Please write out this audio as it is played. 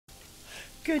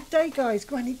Good day guys,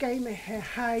 GrannyGamer here.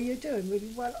 How you doing?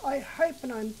 Really well, I hope,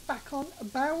 and I'm back on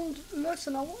Boundless,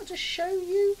 and I wanted to show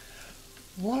you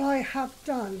what I have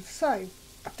done. So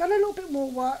I've done a little bit more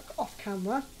work off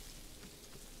camera.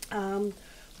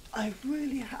 I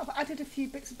really have added a few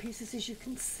bits and pieces, as you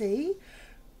can see.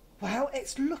 Well,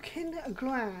 it's looking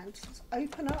grand. Let's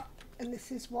open up, and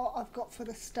this is what I've got for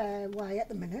the stairway at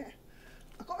the minute.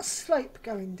 I've got a slope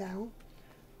going down,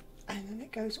 and then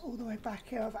it goes all the way back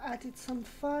here. I've added some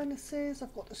furnaces,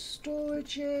 I've got the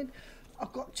storage in,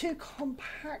 I've got two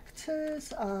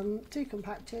compactors,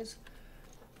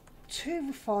 two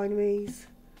refineries,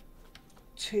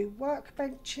 two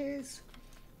workbenches,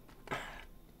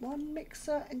 one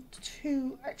mixer and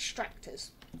two extractors.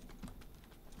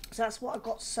 So that's what I've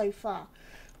got so far.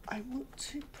 I want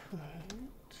to put,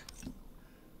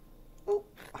 oh,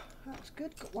 that's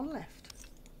good, got one left.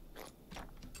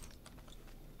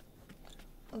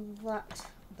 That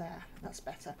there, that's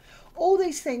better. All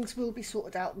these things will be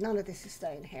sorted out. None of this is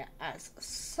staying here as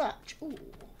such. Ooh,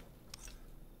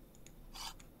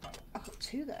 I've got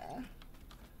two there.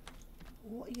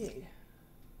 What are you?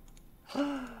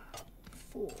 4.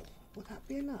 Would that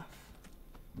be enough?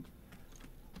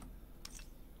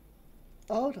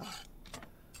 Hold on.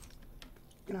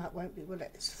 No, it won't be, will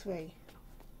it? It's 3.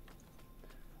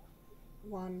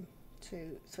 1,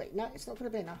 2, 3. No, it's not going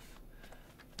to be enough.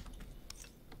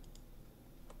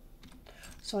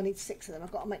 So I need 6 of them.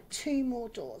 I've got to make 2 more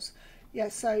doors. Yeah,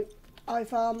 so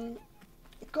I've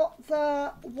got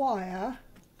the wire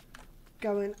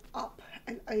going up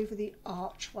and over the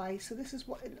archway. So this is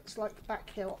what it looks like back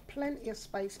here. Got plenty of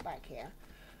space back here.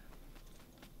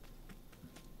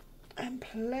 And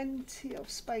plenty of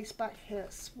space back here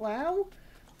as well.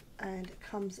 And it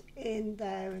comes in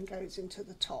there and goes into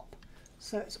the top.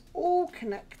 So it's all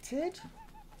connected.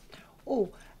 Oh,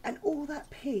 and all that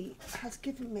peat has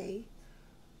given me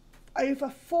over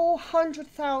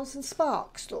 400,000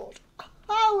 sparks stored.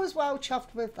 I was well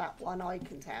chuffed with that one, I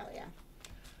can tell you.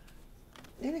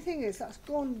 The only thing is that's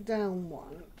gone down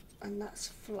one, and that's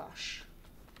flush.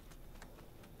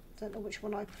 Don't know which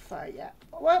one I prefer yet.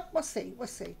 Well, we'll see, we'll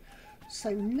see. So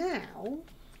now,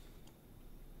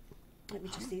 let me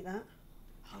just eat that.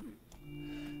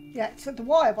 Yeah, so the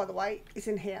wire, by the way, is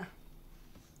in here.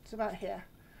 It's about here.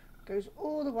 Goes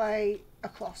all the way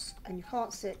across, and you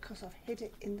can't see it because I've hid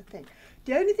it in the thing.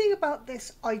 The only thing about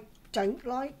this I don't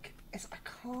like is I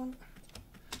can't,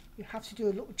 you have to do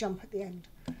a little jump at the end,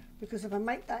 because if I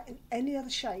make that in any other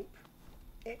shape,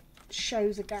 it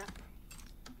shows a gap.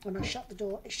 When I shut the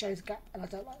door, it shows a gap, and I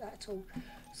don't like that at all.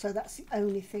 So that's the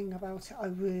only thing about it I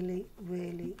really,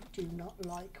 really do not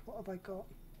like. What have I got?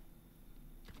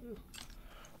 Ooh,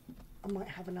 I might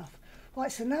have enough. Right,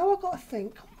 so now I've got to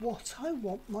think what I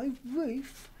want my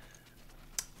roof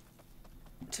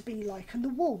to be like, and the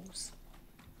walls.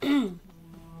 I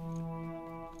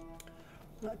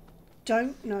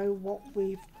don't know what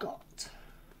we've got,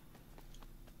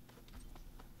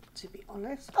 to be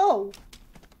honest. Oh!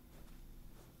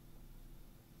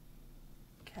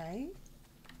 Okay.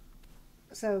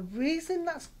 So a reason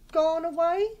that's gone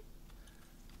away?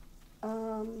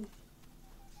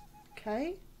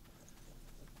 Okay.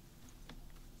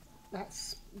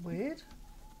 That's weird.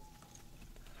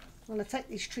 I'm going to take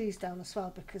these trees down as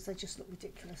well because they just look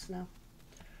ridiculous now.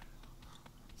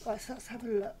 Right, so let's have a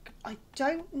look. I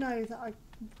don't know that I've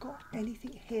got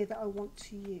anything here that I want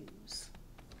to use.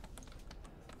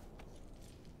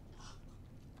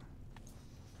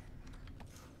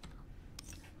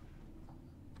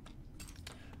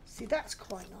 See, that's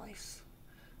quite nice.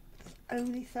 There's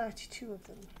only 32 of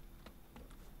them.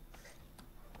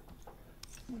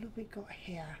 What have we got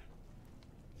here?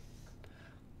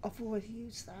 I've already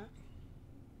used that.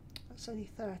 That's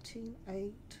only 13,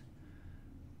 8.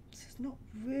 This is not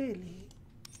really.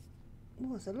 Oh,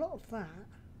 there's a lot of that.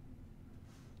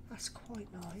 That's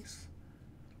quite nice.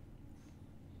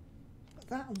 But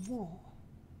that and what?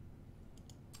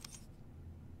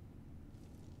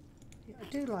 Yeah, I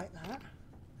do like that.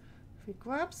 If we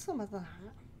grab some of that.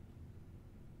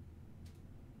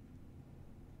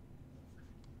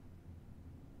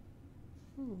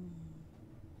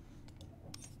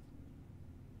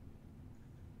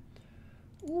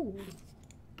 Ooh.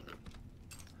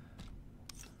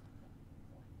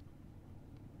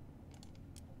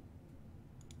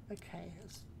 Okay,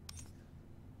 that's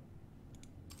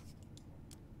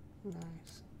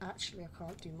nice. Actually, I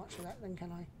can't do much of that then,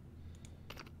 can I?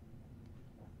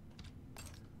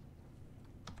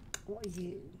 What are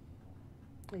you?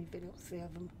 Oh, you've got 3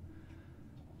 of them.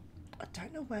 I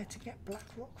don't know where to get black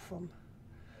rock from,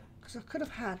 because I could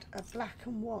have had a black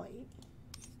and white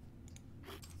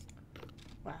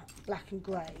Well, black and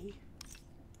grey.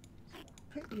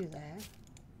 Put you there.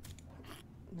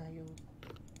 No, you're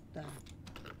there.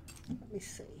 Let me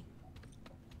see.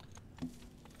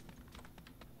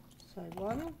 So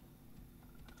 1,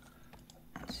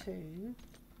 2,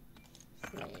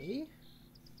 3.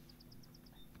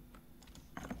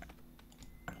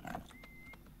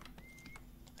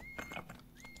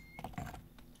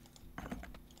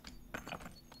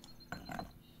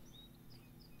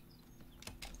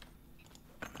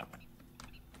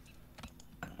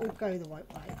 Or go the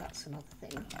right way, that's another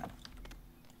thing.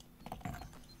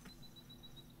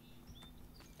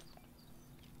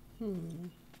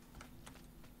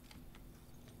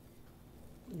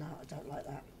 No, I don't like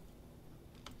that.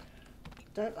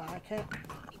 Don't like it.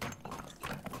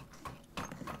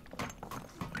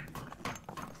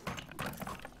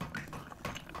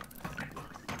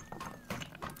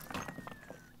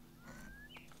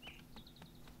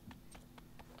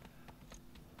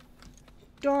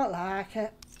 Don't like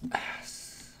it.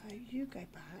 So you go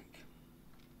back.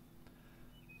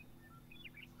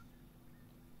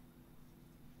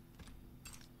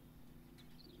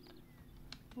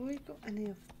 Have we got any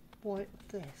of white of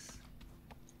this?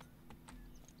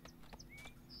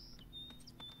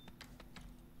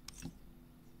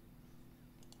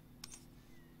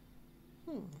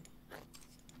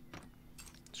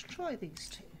 Let's try these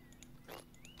two.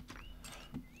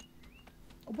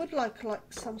 I would like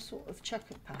some sort of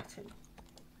checkered pattern.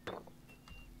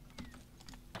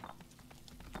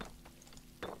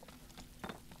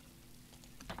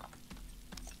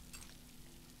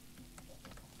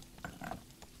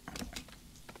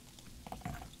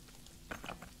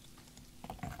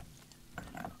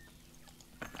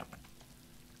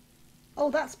 Oh,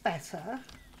 that's better.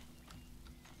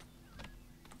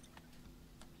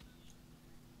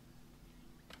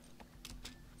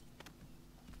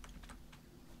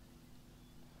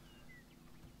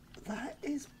 That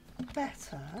is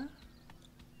better.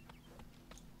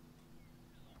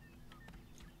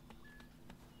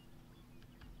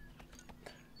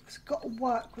 It's got to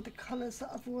work with the colours that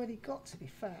I've already got, to be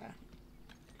fair.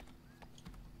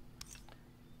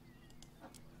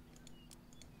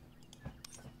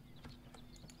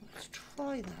 Let's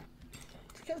try that.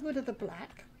 Let's get rid of the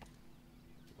black.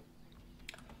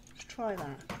 Let's try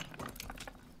that.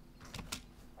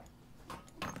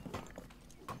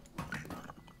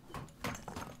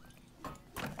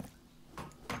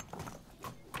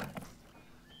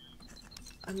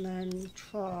 And then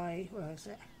try, where is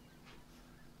it?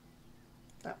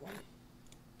 That one.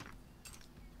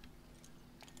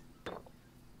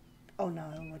 Oh no,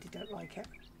 I already don't like it.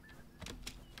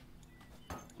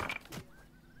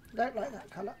 Don't like that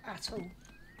colour at all.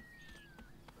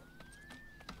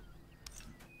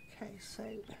 Okay, so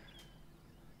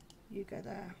you go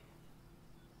there.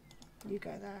 You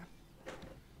go there.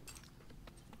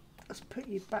 Let's put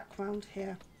you back round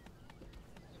here.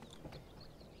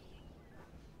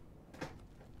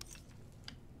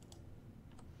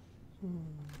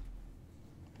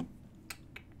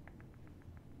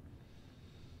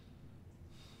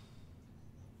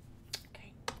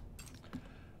 Okay.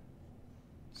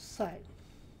 So,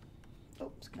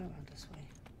 oops, go around this way.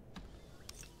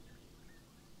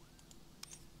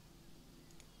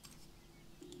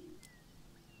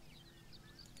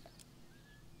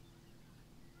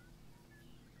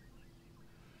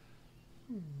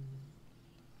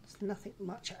 There's nothing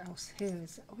much else here,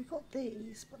 is it? Oh, we got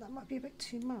these, but that might be a bit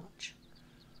too much.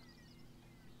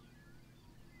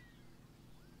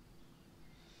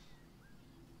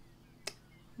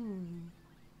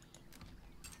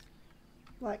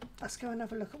 Right, let's go and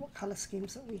have a look at what colour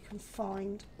schemes that we can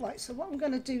find. Right, so what I'm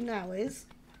going to do now is,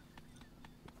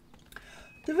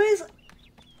 there is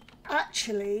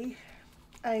actually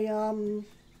a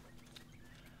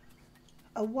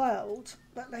world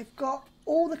that they've got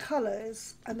all the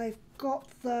colours and they've got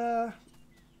the,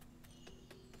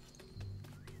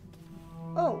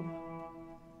 oh,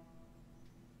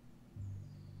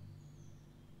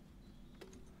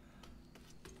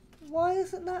 why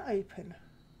isn't that open?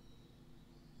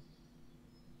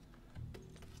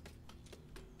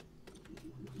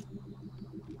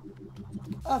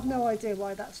 I've no idea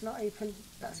why that's not open.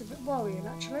 That's a bit worrying,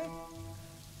 actually.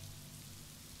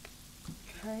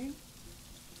 Okay.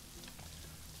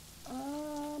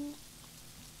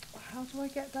 How do I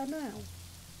get there now?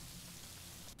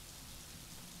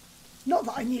 Not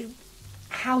that I knew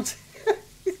how to.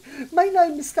 Make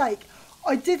no mistake,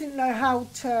 I didn't know how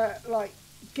to like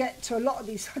get to a lot of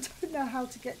these. I don't know how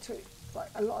to get to like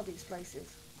a lot of these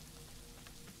places.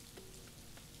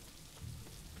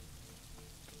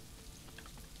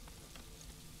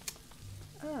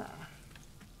 Ah.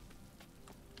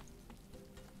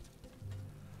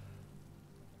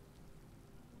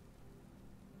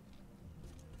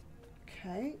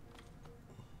 Okay.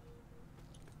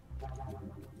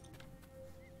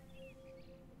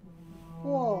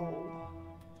 Whoa.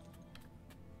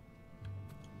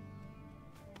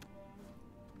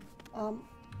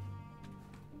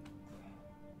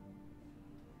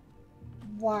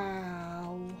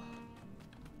 Wow.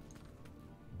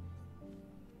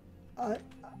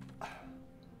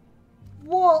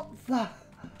 What the?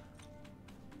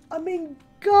 I mean,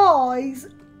 guys,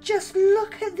 just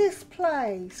look at this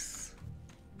place.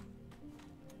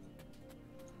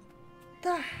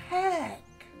 The heck?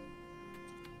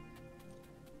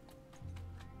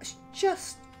 It's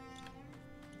just...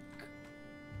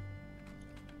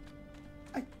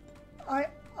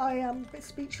 I am a bit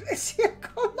speechless.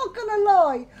 I'm not going to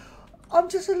lie. I'm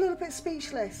just a little bit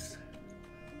speechless.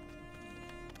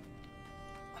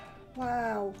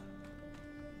 Wow.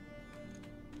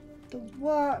 The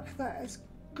work that has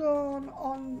gone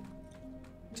on,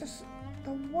 just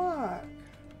the work.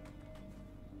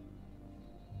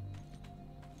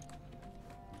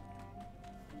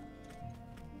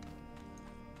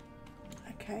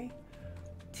 Okay.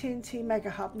 TNT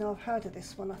Mega Hub. Now I've heard of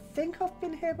this one. I think I've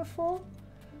been here before.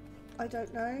 I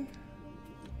don't know.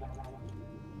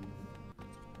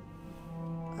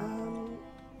 I'm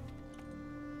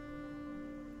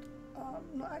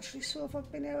not actually sure if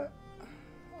I've been here.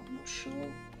 I'm not sure.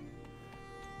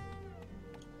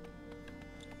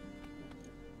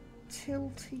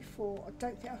 Tilty 4. I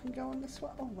don't think I can go on this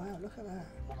one. Oh wow, look at that.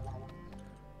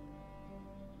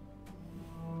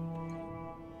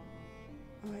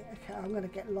 Right, okay, I'm going to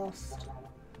get lost.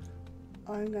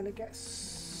 I'm going to get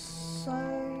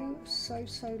so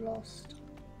lost.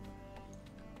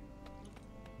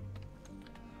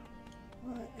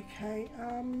 Right, okay,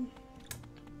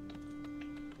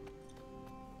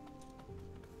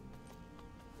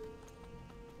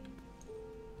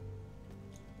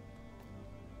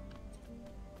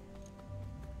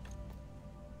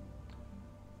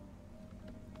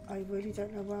 I really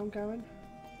don't know where I'm going.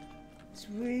 It's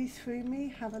really threw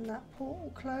me having that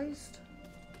portal closed.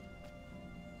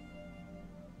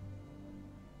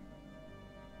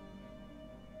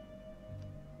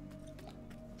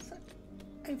 Is that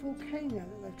a volcano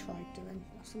that they've tried doing?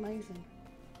 That's amazing.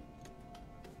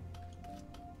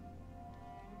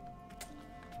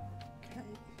 Okay.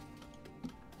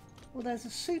 Well, there's a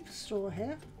superstore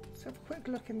here. Let's have a quick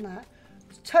look in that.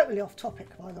 It's totally off topic,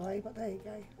 by the way, but there you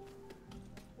go.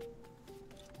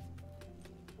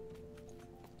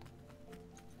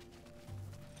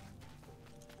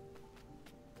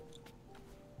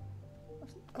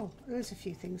 Oh, there's a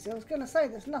few things there. I was going to say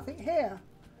there's nothing here.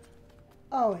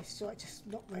 Oh, it's just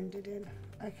not rendered in.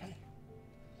 Okay.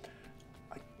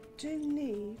 I do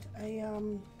need a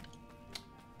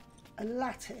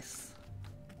lattice.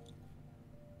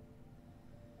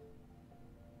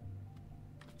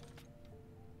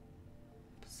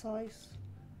 Precise,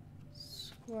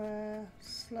 square,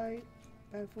 slope,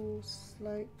 bevel,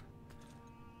 slope,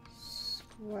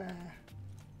 square.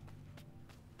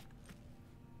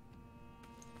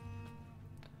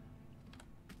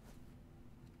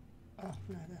 Oh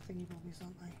no, they're thingy bobbies,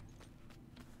 aren't they?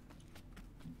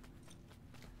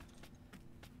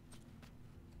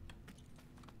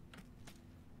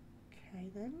 Okay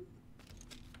then.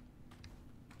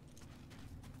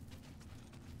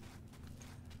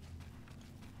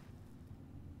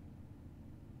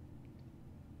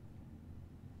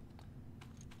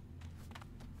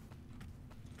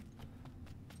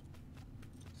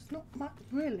 It's not much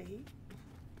really.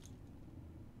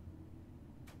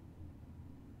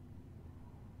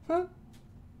 Huh?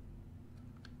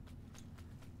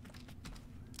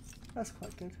 That's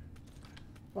quite good.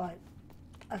 Right.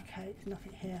 Okay,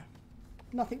 nothing here.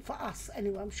 Nothing for us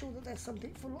anyway. I'm sure that there's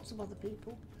something for lots of other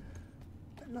people.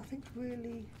 But nothing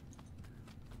really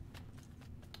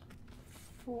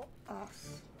for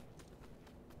us.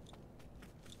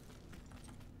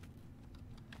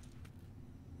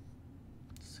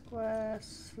 Square,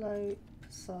 slope,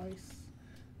 precise,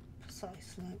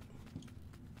 slope.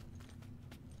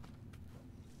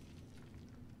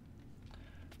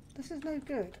 This is no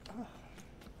good. Oh,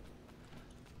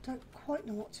 don't quite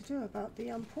know what to do about the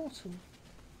portal.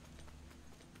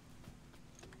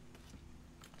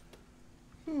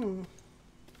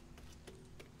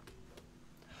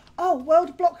 Oh,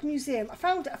 World Block Museum. I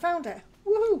found it.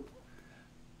 Woohoo!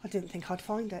 I didn't think I'd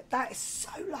find it. That is so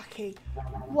lucky.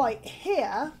 Right,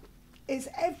 here is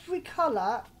every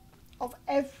colour of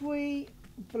every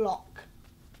block.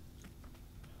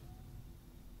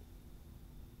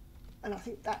 And I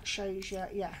think that shows you,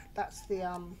 yeah, that's the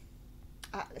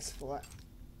atlas for it.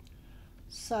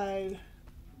 So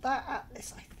that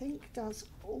atlas, I think, does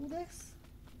all this.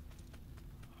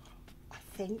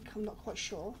 think. I'm not quite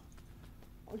sure.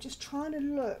 I'm just trying to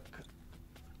look.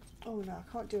 Oh no, I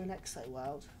can't do an exo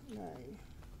world. No.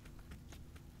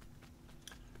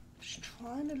 Just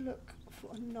trying to look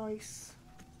for a nice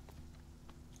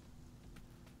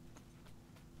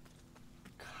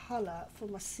colour for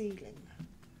my ceiling.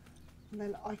 And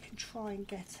then I can try and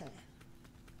get it.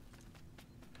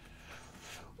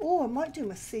 Oh, I might do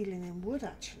my ceiling in wood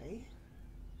actually.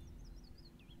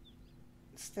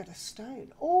 Instead of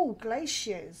stone. Oh,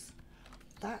 glaciers.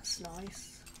 That's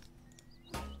nice.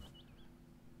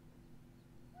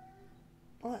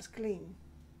 Oh, that's gleam.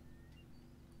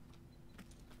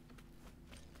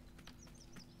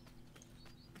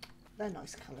 They're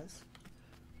nice colours.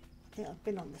 I think I've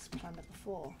been on this planet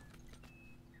before.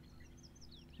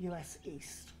 US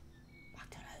East. I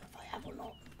don't know if I have or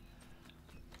not.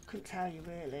 Couldn't tell you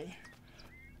really.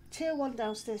 Tier 1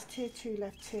 downstairs, tier 2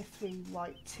 left, tier 3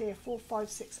 right, tier 4, 5,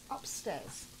 6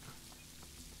 upstairs.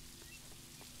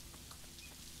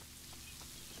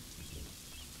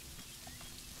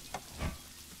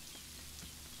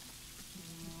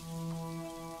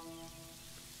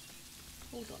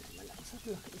 Hold on a minute, let's have a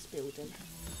look at this building.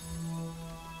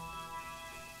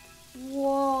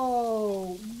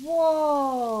 Whoa!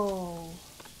 Whoa!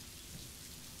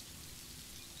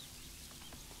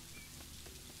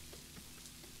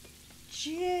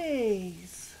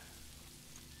 Jeez!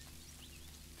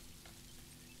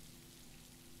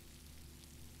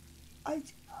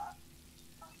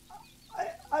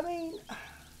 I mean,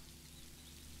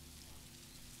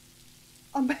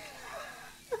 I'm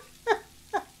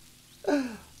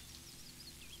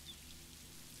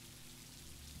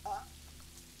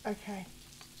okay.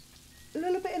 A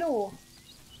little bit in awe.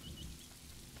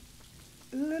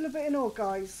 A little bit in awe,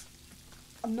 guys.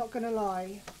 I'm not going to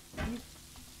lie. You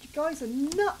guys are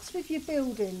nuts with your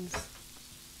buildings.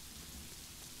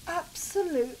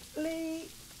 Absolutely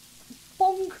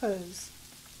bonkers.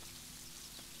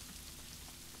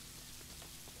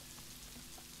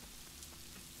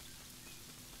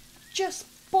 Just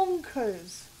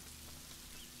bonkers.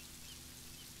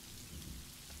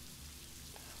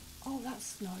 Oh,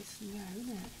 that's nice now,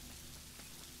 isn't it?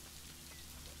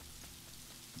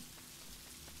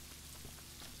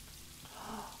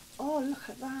 Oh, look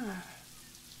at that.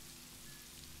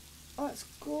 Oh, it's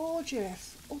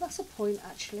gorgeous. Oh, that's a point,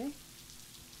 actually.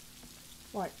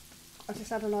 Right, I just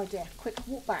had an idea. Quick,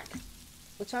 walk back.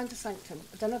 Return to Sanctum.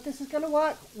 I don't know if this is going to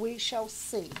work. We shall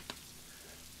see.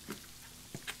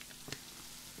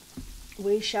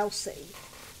 We shall see.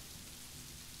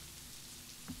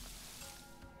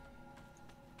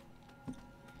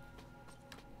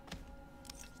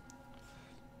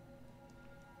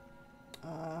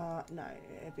 No,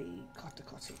 it'll be Cotter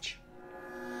Cottage.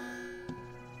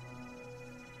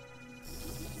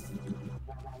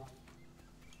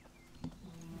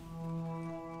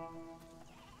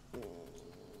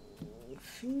 I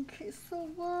think it's the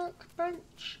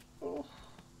workbench. Oh.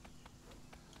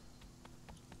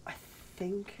 I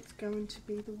think it's going to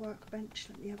be the workbench.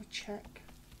 Let me have a check.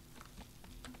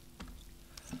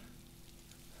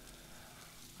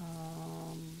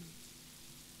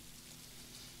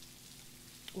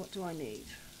 What do I need?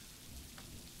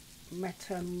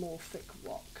 Metamorphic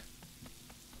rock.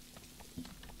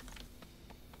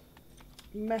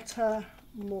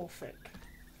 Metamorphic.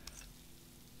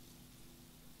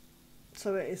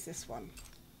 So it is this one.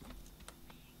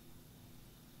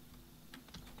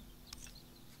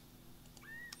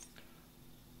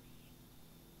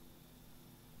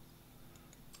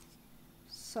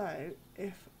 So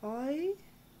if I...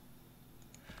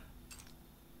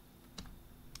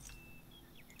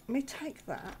 Let me take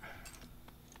that.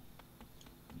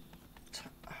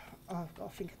 Oh, I've got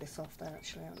to think of this off there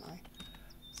actually, haven't I?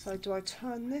 So do I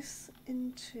turn this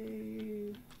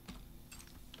into...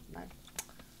 No.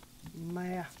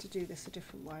 May have to do this a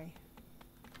different way.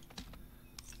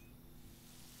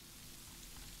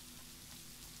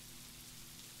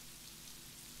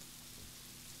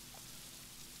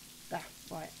 There,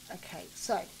 right, okay,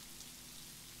 so.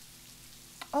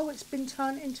 Oh, it's been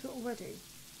turned into it already.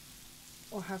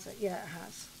 Or has it? Yeah, it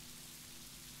has.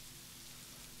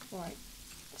 Right,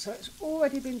 so it's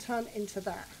already been turned into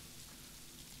that.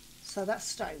 So that's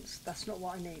stones. That's not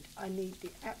what I need. I need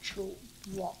the actual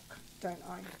rock, don't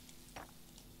I?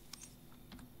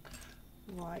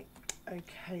 Right,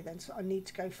 okay then. So I need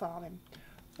to go farming.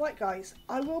 Right, guys,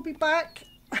 I will be back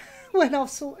when I've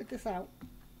sorted this out.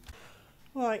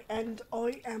 Right, and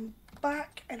I am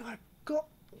back, and I've got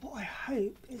what I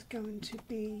hope is going to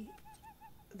be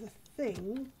the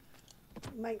thing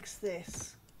that makes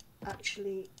this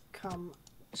actually come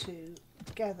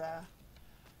together.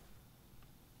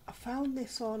 I found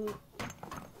this on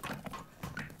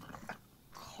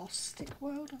caustic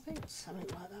world, I think, something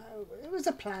like that. It was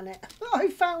a planet. I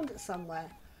found it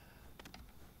somewhere.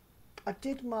 I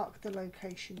did mark the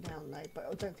location down though, but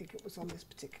I don't think it was on this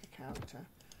particular character.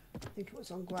 I think it was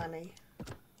on Granny.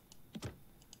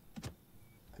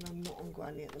 And I'm not on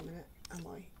Granny at the minute, am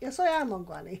I? Yes, I am on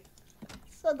Granny.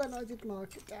 So then I did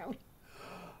mark it down.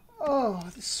 Oh,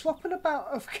 the swapping about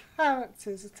of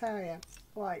characters, I tell you.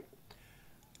 Right.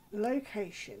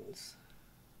 Locations.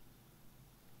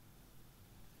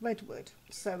 Redwood.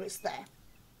 So it's there.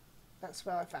 That's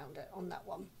where I found it, on that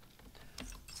one.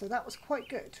 So that was quite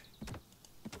good.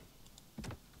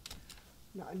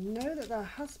 Now I know that there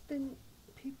has been,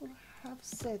 people have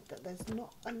said that there's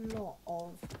not a lot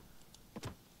of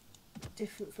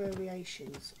different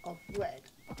variations of red,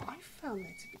 but I found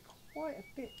there to be quite a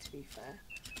bit, to be fair.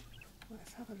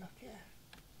 Let's have a look here.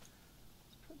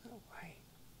 Let's put that away.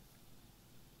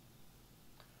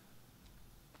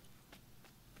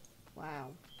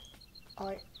 Wow.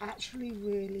 I actually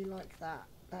really like that.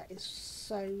 That is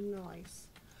so nice.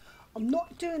 I'm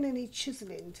not doing any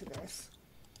chiseling to this.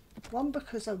 One,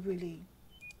 because I really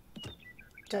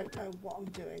don't know what I'm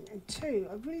doing. And two,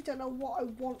 I really don't know what I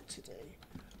want to do.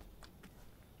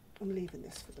 I'm leaving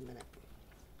this for the minute.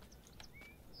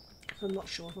 So I'm not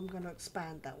sure if I'm going to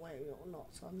expand that way or not.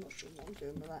 So I'm not sure what I'm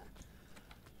doing with that.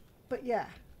 But yeah,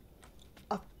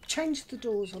 I've changed the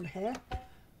doors on here.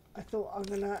 I thought I'm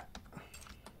going to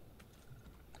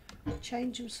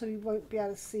change them so you won't be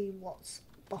able to see what's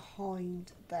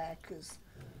behind there, because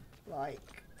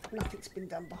like nothing's been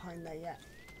done behind there yet.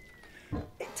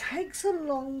 It takes a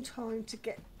long time to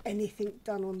get anything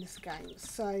done on this game,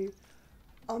 so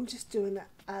I'm just doing it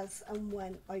as and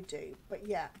when I do. But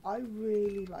yeah, I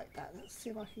really like that. Let's see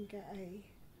if I can get a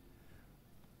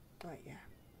right. Yeah,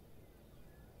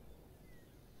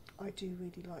 I do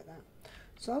really like that.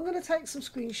 So I'm going to take some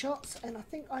screenshots, and I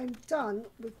think I'm done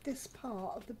with this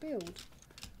part of the build.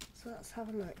 So let's have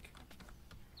a look.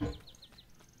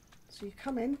 So you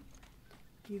come in,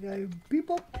 you go beep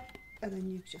bop, and then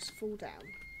you just fall down.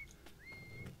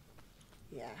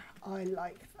 Yeah, I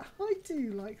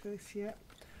do like this, yeah.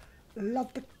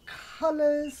 Love the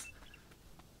colours.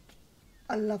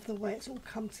 I love the way it's all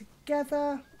come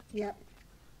together. Yep.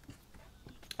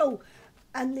 Oh,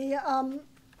 and the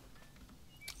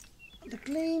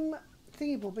gleam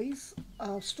thingy-bobbies,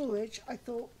 storage, I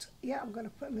thought, yeah, I'm going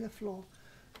to put them in the floor.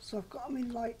 So I've got them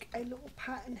in like a little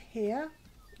pattern here.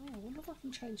 Oh, I wonder if I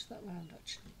can change that round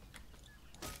actually.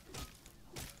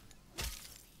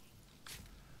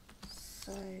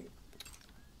 So,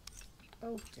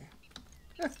 oh dear.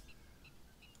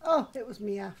 Oh, it was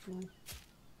me after all.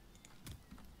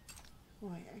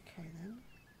 Right, okay then.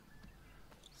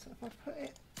 So if I put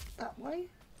it that way,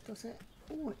 does it?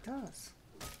 Oh, it does.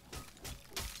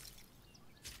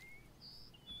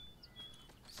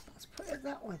 So let's put it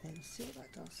that way then, see what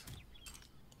that does.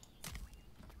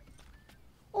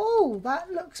 Oh,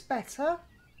 that looks better.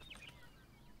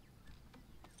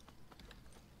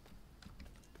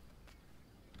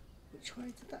 Which way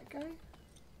did that go?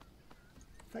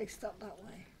 Faced up that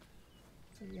way.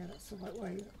 So yeah, that's the right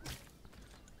way.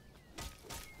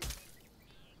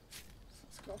 So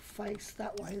it's got to face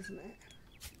that way, isn't it?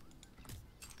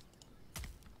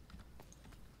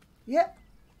 Yep,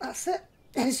 that's it.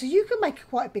 And so you can make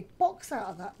quite a big box out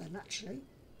of that then, actually.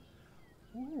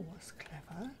 Oh, that's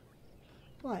clever.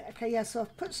 Right, okay, yeah, so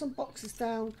I've put some boxes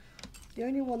down. The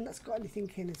only one that's got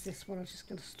anything in is this one. I'm just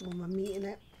going to store my meat in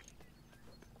it.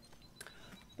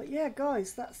 But yeah,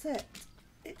 guys, that's it.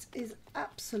 It is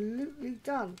absolutely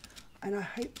done. And I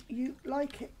hope you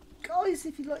like it. Guys,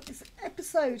 if you like this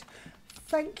episode,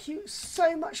 thank you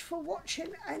so much for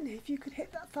watching. And if you could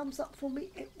hit that thumbs up for me,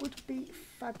 it would be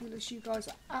fabulous. You guys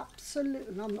are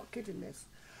absolutely, and I'm not kidding this,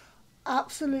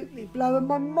 absolutely blowing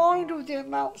my mind with the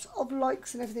amounts of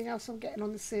likes and everything else I'm getting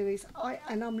on the series.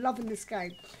 And I'm loving this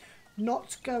game.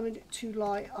 Not going to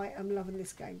lie, I am loving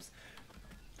this game.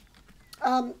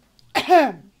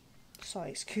 Sorry,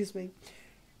 excuse me.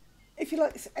 If you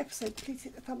like this episode, please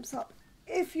hit the thumbs up.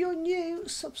 If you're new,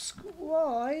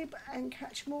 subscribe and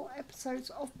catch more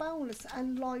episodes of Boundless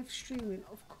and live streaming,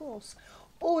 of course.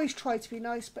 Always try to be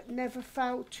nice, but never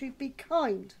fail to be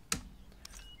kind.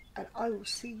 And I will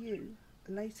see you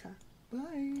later.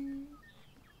 Bye.